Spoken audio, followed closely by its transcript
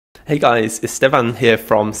Hey guys, it's Stevan here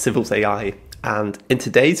from Civils AI, and in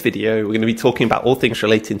today's video we're going to be talking about all things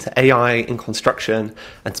relating to AI in construction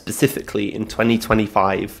and specifically in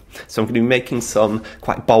 2025. So I'm going to be making some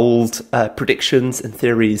quite bold predictions and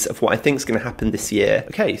theories of what I think is going to happen this year.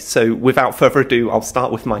 Okay, so without further ado, I'll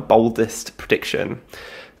start with my boldest prediction.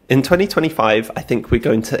 In 2025, I think we're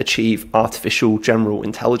going to achieve artificial general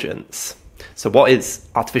intelligence. So what is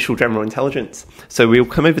artificial general intelligence? So we'll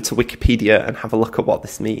come over to Wikipedia and have a look at what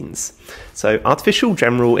this means. So artificial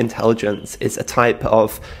general intelligence is a type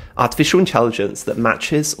of artificial intelligence that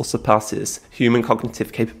matches or surpasses human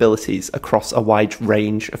cognitive capabilities across a wide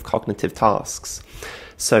range of cognitive tasks.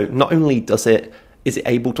 So not only is it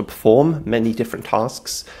able to perform many different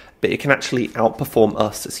tasks, but it can actually outperform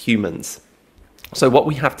us as humans. So what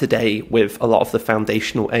we have today with a lot of the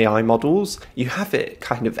foundational AI models, you have it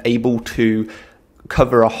kind of able to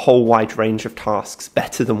cover a whole wide range of tasks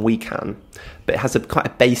better than we can. But it has quite a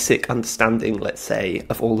basic understanding, let's say,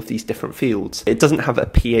 of all of these different fields. It doesn't have a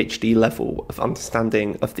PhD level of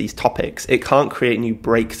understanding of these topics. It can't create new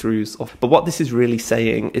breakthroughs. But what this is really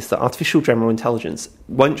saying is that artificial general intelligence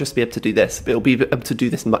won't just be able to do this, but it'll be able to do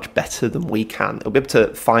this much better than we can. It'll be able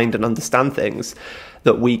to find and understand things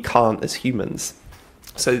that we can't as humans.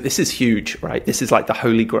 So this is huge, right? This is like the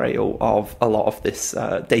holy grail of a lot of this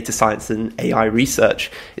data science and AI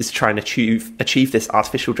research, is to try and achieve this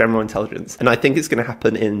artificial general intelligence. And I think it's going to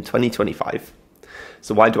happen in 2025.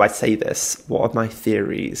 So why do I say this? What are my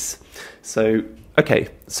theories? So, okay,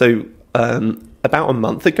 so about a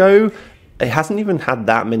month ago, it hasn't even had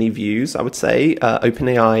that many views, I would say.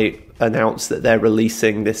 OpenAI announced that they're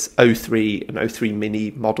releasing this O3 and O3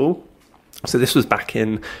 mini model. So this was back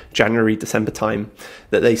in January, December time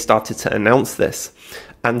that they started to announce this.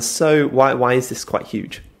 And so why is this quite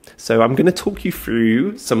huge? So I'm going to talk you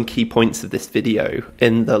through some key points of this video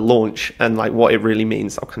in the launch and like what it really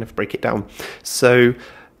means. I'll kind of break it down. So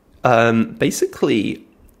basically,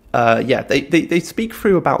 they speak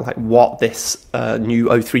through about like what this new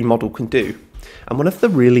O3 model can do. And one of the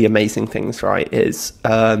really amazing things, right, is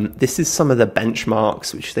this is some of the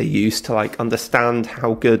benchmarks which they use to like understand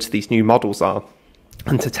how good these new models are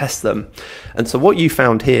and to test them. And so what they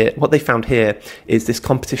found here is this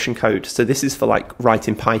competition code. So this is for like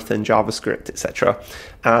writing Python, JavaScript, etc.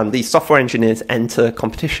 And these software engineers enter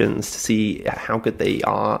competitions to see how good they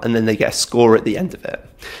are, and then they get a score at the end of it.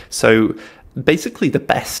 So basically, the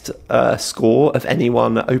best score of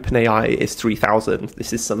anyone at OpenAI is 3,000.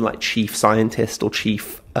 This is some like chief scientist or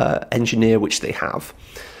chief engineer which they have.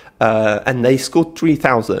 And they scored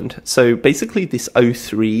 3,000. So basically, this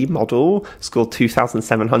O3 model scored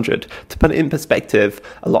 2,700. To put it in perspective,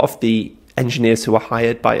 a lot of the engineers who are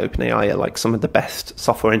hired by OpenAI are like some of the best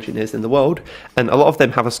software engineers in the world. And a lot of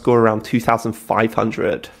them have a score around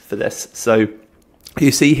 2,500 for this. So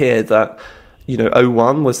you see here that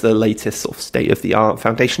O1 was the latest sort of state-of-the-art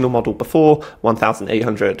foundational model before,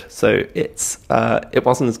 1,800. So it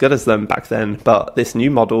wasn't as good as them back then, but this new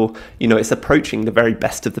model, it's approaching the very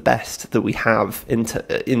best of the best that we have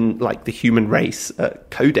in like the human race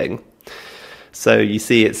coding. So you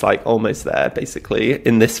see, it's like almost there basically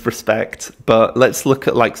in this respect. But let's look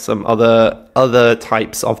at like some other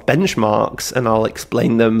types of benchmarks, and I'll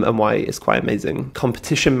explain them and why it's quite amazing.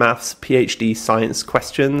 Competition maths, PhD science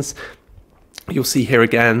questions. You'll see here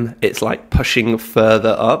again, it's like pushing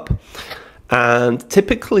further up. And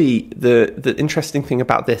typically, the interesting thing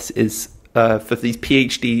about this is for these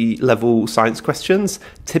PhD level science questions,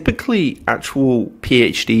 typically actual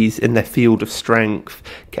PhDs in their field of strength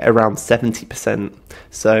get around 70%.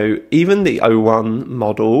 So even the O1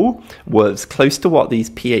 model was close to what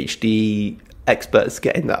these PhD experts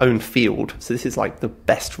get in their own field. So this is like the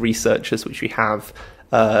best researchers which we have.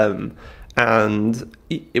 And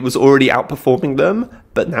it was already outperforming them,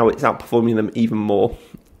 but now it's outperforming them even more.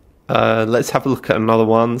 Let's have a look at another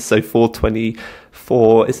one. So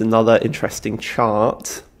 424 is another interesting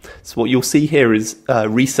chart. So what you'll see here is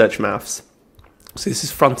research maths. So this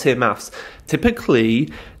is frontier maths. Typically,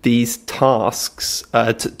 these tasks,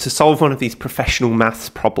 to solve one of these professional maths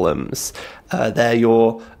problems, they're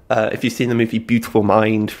your, if you've seen the movie Beautiful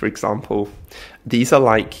Mind, for example, these are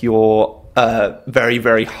like your very,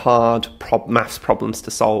 very hard maths problems to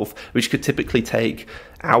solve, which could typically take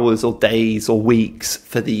hours or days or weeks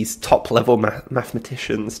for these top level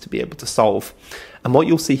mathematicians to be able to solve. And what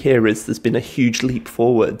you'll see here is there's been a huge leap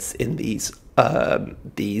forwards in these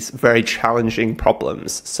very challenging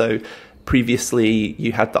problems. So previously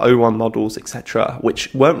you had the O1 models, etc.,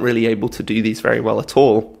 which weren't really able to do these very well at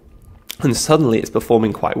all. And suddenly it's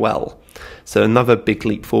performing quite well. So another big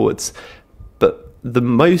leap forwards. But the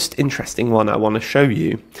most interesting one I want to show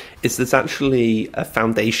you is there's actually a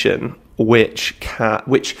foundation which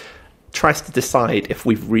tries to decide if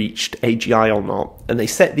we've reached AGI or not. And they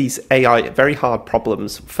set these very hard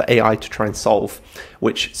problems for AI to try and solve,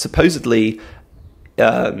 which supposedly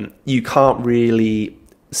you can't really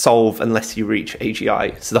solve unless you reach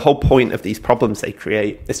AGI. So the whole point of these problems they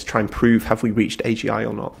create is to try and prove have we reached AGI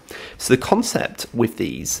or not. So the concept with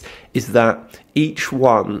these is that each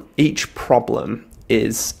problem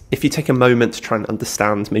is, if you take a moment to try and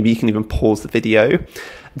understand, maybe you can even pause the video.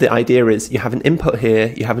 The idea is you have an input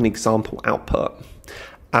here, you have an example output,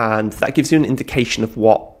 and that gives you an indication of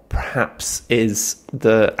what perhaps is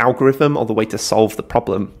the algorithm or the way to solve the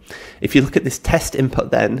problem. If you look at this test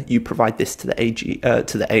input, then you provide this to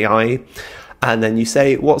the AI, and then you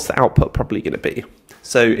say, what's the output probably going to be?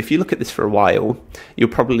 So if you look at this for a while, you'll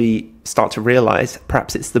probably start to realize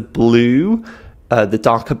perhaps it's the blue, the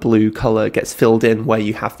darker blue color gets filled in where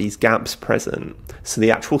you have these gaps present. So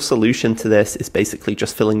the actual solution to this is basically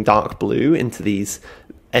just filling dark blue into these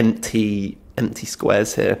empty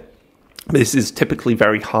squares here. This is typically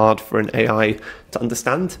very hard for an AI to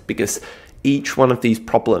understand because each one of these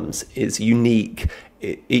problems is unique.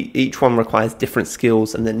 Each one requires different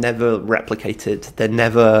skills, and they're never replicated. They're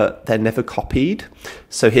never copied.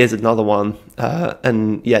 So here's another one,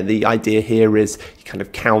 and yeah, the idea here is you kind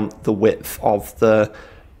of count the width of the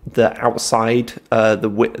outside,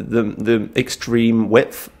 the extreme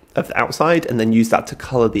width of the outside, and then use that to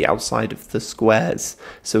color the outside of the squares.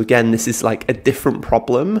 So again, this is like a different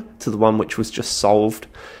problem to the one which was just solved.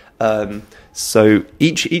 So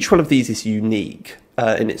each one of these is unique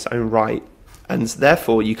in its own right, and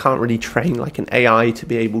therefore you can't really train like an AI to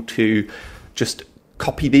be able to just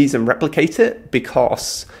copy these and replicate it,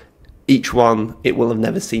 because each one it will have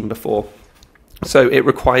never seen before. So it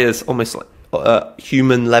requires almost like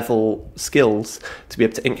human level skills to be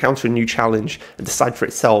able to encounter a new challenge and decide for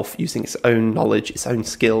itself, using its own knowledge, its own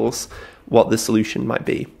skills, what the solution might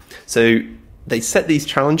be. So they set these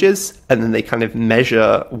challenges, and then they kind of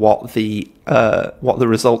measure what the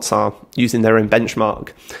results are using their own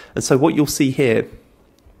benchmark. And so what you'll see here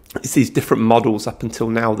is these different models up until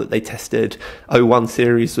now that they tested. O1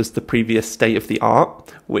 series was the previous state of the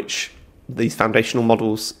art, which these foundational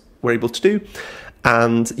models were able to do.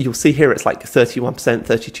 And you'll see here it's like 31%,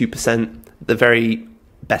 32%, the very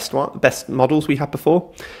best models we had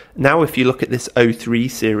before. Now, if you look at this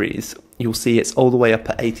O3 series, you'll see it's all the way up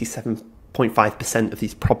at 87.5% of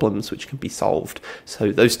these problems which can be solved.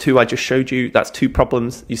 So those two I just showed you, that's two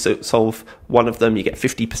problems. You solve one of them, you get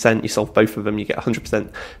 50%. You solve both of them, you get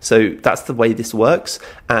 100%. So that's the way this works.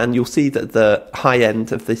 And you'll see that the high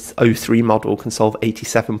end of this O3 model can solve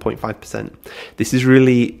 87.5%. This is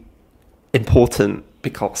really important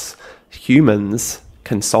because humans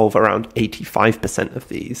can solve around 85% of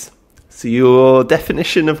these. So your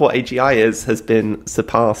definition of what AGI is has been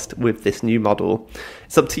surpassed with this new model.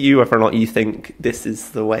 It's up to you whether or not you think this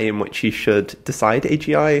is the way in which you should decide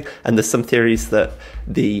AGI. And there's some theories that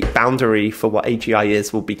the boundary for what AGI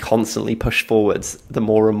is will be constantly pushed forwards the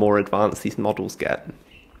more and more advanced these models get.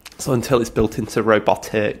 So until it's built into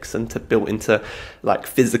robotics and built into like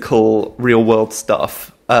physical real world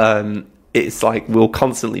stuff, it's like we'll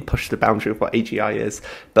constantly push the boundary of what AGI is.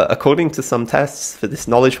 But according to some tests for this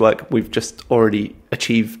knowledge work, we've just already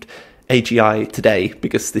achieved AGI today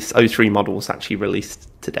because this O3 model was actually released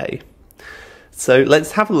today. So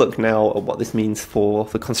let's have a look now at what this means for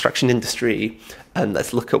the construction industry, and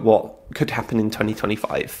let's look at what could happen in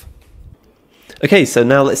 2025. Okay, so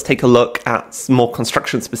now let's take a look at more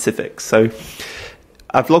construction specifics. So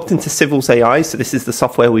I've logged into Civils AI. So this is the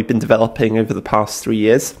software we've been developing over the past 3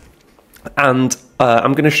 years. And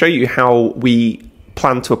I'm going to show you how we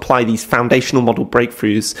plan to apply these foundational model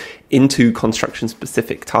breakthroughs into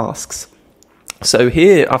construction-specific tasks. So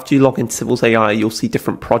here, after you log into Civils AI, you'll see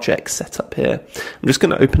different projects set up here. I'm just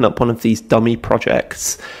going to open up one of these dummy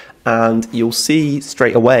projects, and you'll see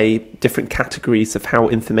straight away different categories of how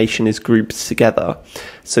information is grouped together.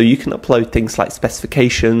 So you can upload things like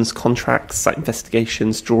specifications, contracts, site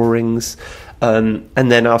investigations, drawings, and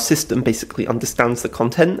then our system basically understands the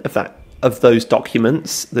content of those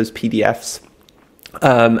documents, those PDFs.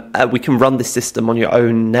 We can run this system on your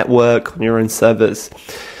own network, on your own servers,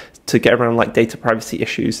 to get around like data privacy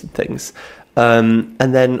issues and things. And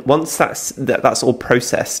then once that's all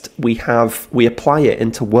processed, we apply it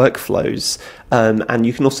into workflows, and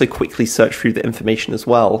you can also quickly search through the information as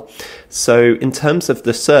well. So in terms of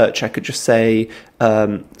the search, I could just say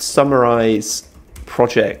summarize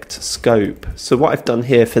project scope. So what I've done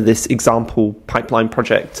here for this example pipeline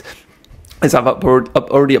project is I've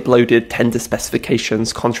already uploaded tender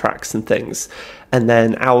specifications, contracts and things. And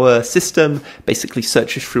then our system basically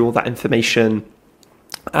searches through all that information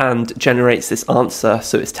and generates this answer.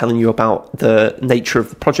 So it's telling you about the nature of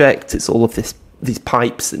the project. It's all of these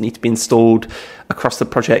pipes that need to be installed across the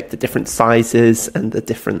project, the different sizes and the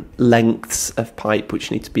different lengths of pipe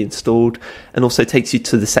which need to be installed, and also takes you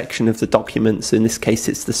to the section of the document. So in this case,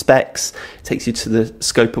 it's the specs. It takes you to the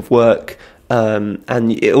scope of work,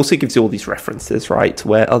 and it also gives you all these references, right, to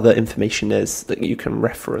where other information is that you can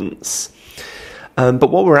reference.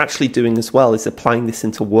 But what we're actually doing as well is applying this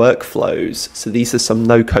into workflows. So these are some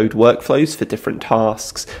no-code workflows for different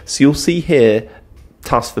tasks. So you'll see here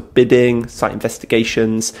tasks for bidding, site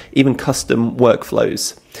investigations, even custom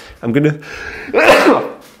workflows. I'm going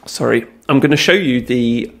to show you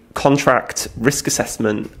the contract risk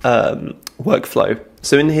assessment workflow.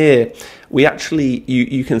 So in here, we actually,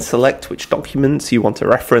 you can select which documents you want to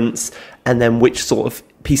reference and then which sort of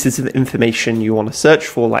pieces of information you want to search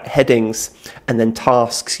for, like headings, and then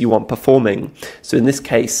tasks you want performing. So in this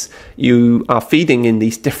case, you are feeding in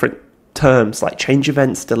these different terms like change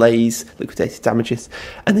events, delays, liquidated damages,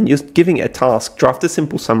 and then you're giving it a task. Draft a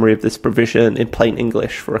simple summary of this provision in plain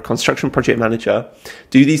English for a construction project manager.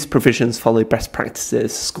 Do these provisions follow best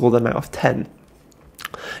practices? Score them out of 10.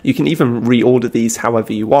 You can even reorder these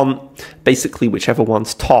however you want. Basically, whichever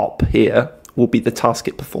one's top here will be the task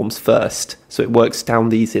it performs first. So it works down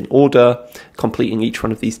these in order, completing each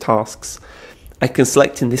one of these tasks. I can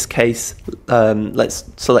select, in this case, let's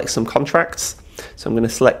select some contracts. So I'm going to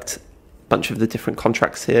select bunch of the different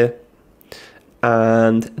contracts here,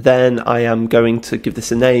 and then I am going to give this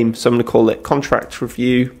a name. So I'm going to call it contract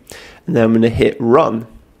review, and then I'm going to hit run,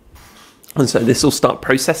 and so this will start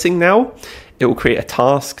processing now. It will create a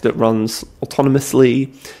task that runs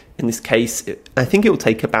autonomously. In this case, I think it will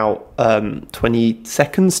take about 20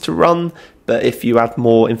 seconds to run, but if you add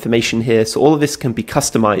more information here, so all of this can be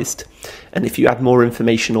customized, and if you add more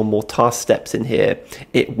information or more task steps in here,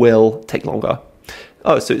 it will take longer.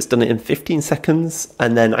 Oh, so it's done it in 15 seconds,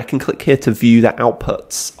 and then I can click here to view the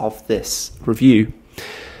outputs of this review.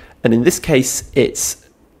 And in this case, it's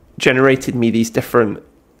generated me these different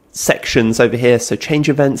sections over here. So change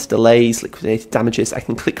events, delays, liquidated damages. I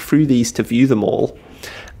can click through these to view them all.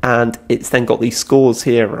 And it's then got these scores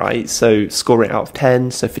here, right? So score it out of 10.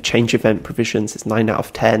 So for change event provisions, it's 9 out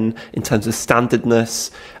of 10 in terms of standardness.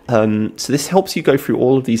 So this helps you go through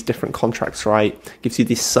all of these different contracts, right? Gives you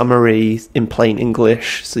this summary in plain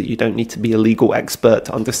English so that you don't need to be a legal expert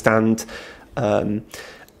to understand.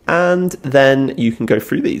 And then you can go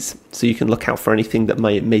through these. So you can look out for anything that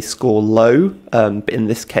may score low. But in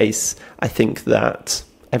this case, I think that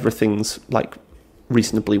everything's like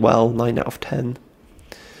reasonably well, 9 out of 10.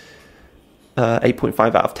 8.5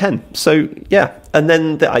 out of 10. So yeah, and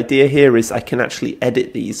then the idea here is I can actually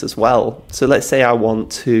edit these as well. So let's say I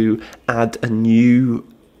want to add a new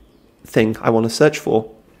thing I want to search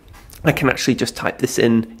for. I can actually just type this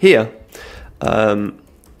in here,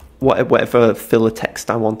 whatever filler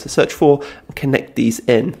text I want to search for, and connect these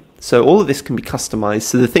in. So all of this can be customized.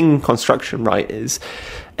 So the thing in construction, right, is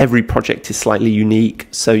every project is slightly unique.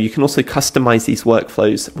 So you can also customize these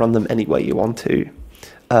workflows, run them any way you want to.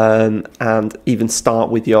 And even start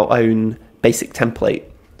with your own basic template.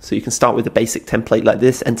 So you can start with a basic template like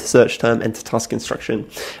this, enter search term, enter task instruction.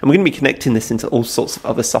 And we're going to be connecting this into all sorts of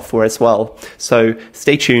other software as well. So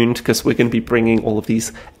stay tuned, because we're going to be bringing all of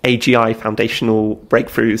these AGI foundational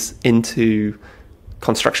breakthroughs into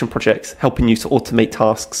construction projects, helping you to automate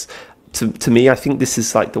tasks. To me, I think this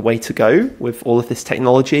is like the way to go with all of this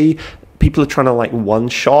technology. People are trying to like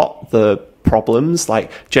one-shot the problems,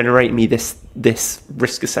 like generate me this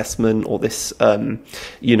risk assessment or this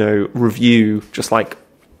review, just like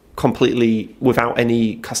completely without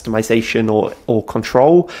any customization or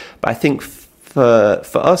control. But I think for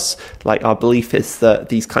us, like, our belief is that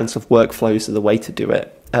these kinds of workflows are the way to do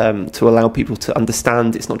it, to allow people to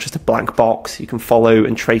understand it's not just a blank box. You can follow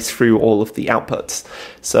and trace through all of the outputs.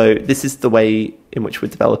 So this is the way in which we're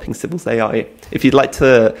developing Civils AI. If you'd like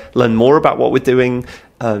to learn more about what we're doing,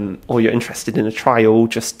 or you're interested in a trial,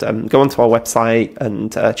 just go onto our website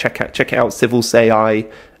and check it out, Civils AI,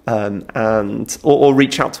 or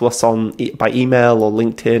reach out to us by email or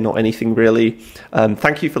LinkedIn or anything really.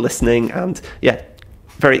 Thank you for listening, and yeah,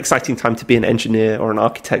 very exciting time to be an engineer or an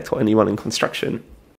architect or anyone in construction.